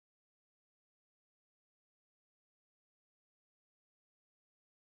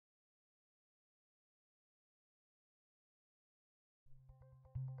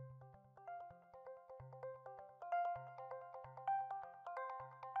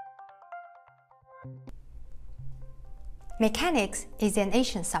Mechanics is an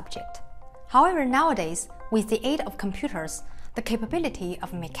ancient subject. However, nowadays, with the aid of computers, the capability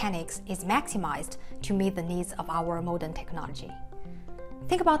of mechanics is maximized to meet the needs of our modern technology.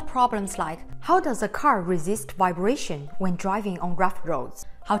 Think about problems like, how does a car resist vibration when driving on rough roads?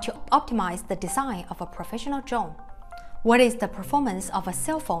 How to optimize the design of a professional drone? What is the performance of a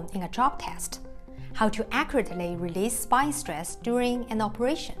cell phone in a job test? How to accurately release spine stress during an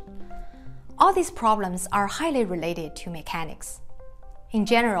operation? All these problems are highly related to mechanics. In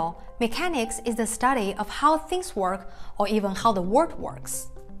general, mechanics is the study of how things work or even how the world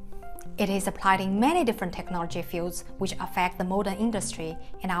works. It is applied in many different technology fields which affect the modern industry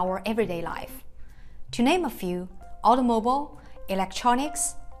and our everyday life. To name a few, automobile,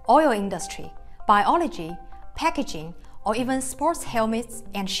 electronics, oil industry, biology, packaging, or even sports helmets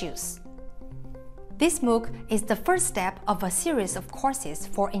and shoes. This MOOC is the first step of a series of courses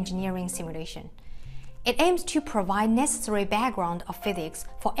for engineering simulation. It aims to provide necessary background of physics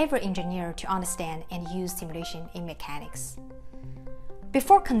for every engineer to understand and use simulation in mechanics.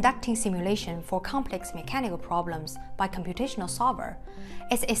 Before conducting simulation for complex mechanical problems by computational solver,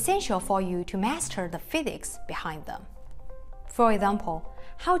 it's essential for you to master the physics behind them. For example,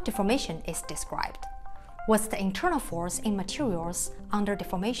 how deformation is described. What's the internal force in materials under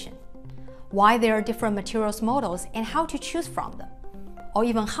deformation? Why there are different materials models and how to choose from them, or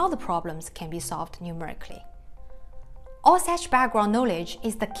even how the problems can be solved numerically. All such background knowledge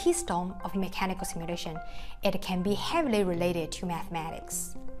is the keystone of mechanical simulation. It can be heavily related to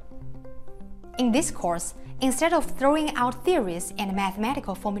mathematics. In this course, instead of throwing out theories and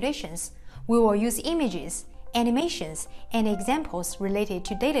mathematical formulations, we will use images, animations, and examples related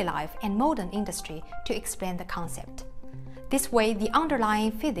to daily life and modern industry to explain the concept. This way, the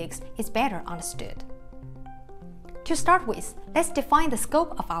underlying physics is better understood. To start with, let's define the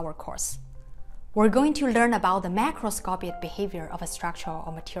scope of our course. We're going to learn about the macroscopic behavior of a structure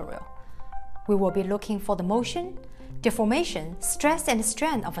or material. We will be looking for the motion, deformation, stress, and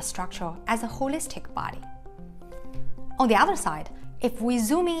strain of a structure as a holistic body. On the other side, if we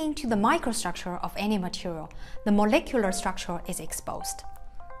zoom in into the microstructure of any material, the molecular structure is exposed.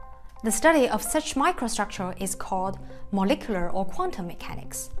 The study of such microstructure is called molecular or quantum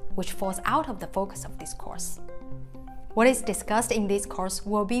mechanics, which falls out of the focus of this course. What is discussed in this course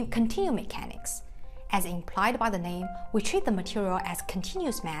will be continuum mechanics. As implied by the name, we treat the material as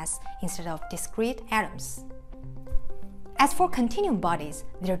continuous mass instead of discrete atoms. As for continuum bodies,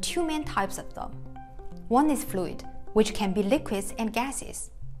 there are two main types of them. One is fluid, which can be liquids and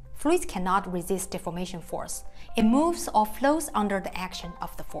gases. Fluids cannot resist deformation force. It moves or flows under the action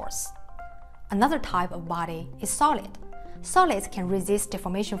of the force. Another type of body is solid. Solids can resist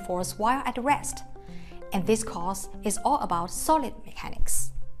deformation force while at rest. And this course is all about solid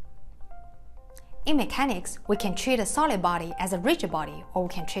mechanics. In mechanics, we can treat a solid body as a rigid body, or we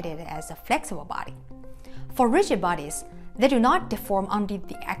can treat it as a flexible body. For rigid bodies, they do not deform under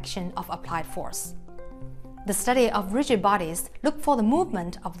the action of applied force. The study of rigid bodies look for the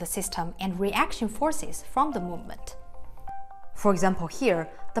movement of the system and reaction forces from the movement. For example, here,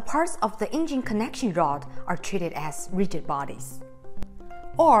 the parts of the engine connection rod are treated as rigid bodies.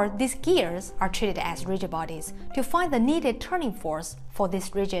 Or these gears are treated as rigid bodies to find the needed turning force for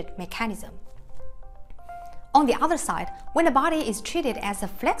this rigid mechanism. On the other side, when a body is treated as a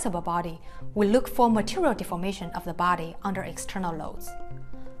flexible body, we look for material deformation of the body under external loads.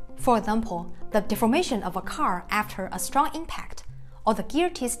 For example, the deformation of a car after a strong impact, or the gear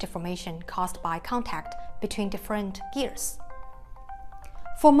teeth deformation caused by contact between different gears.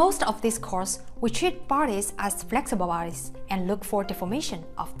 For most of this course, we treat bodies as flexible bodies and look for deformation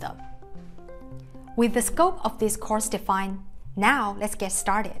of them. With the scope of this course defined, now let's get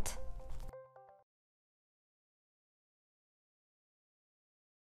started.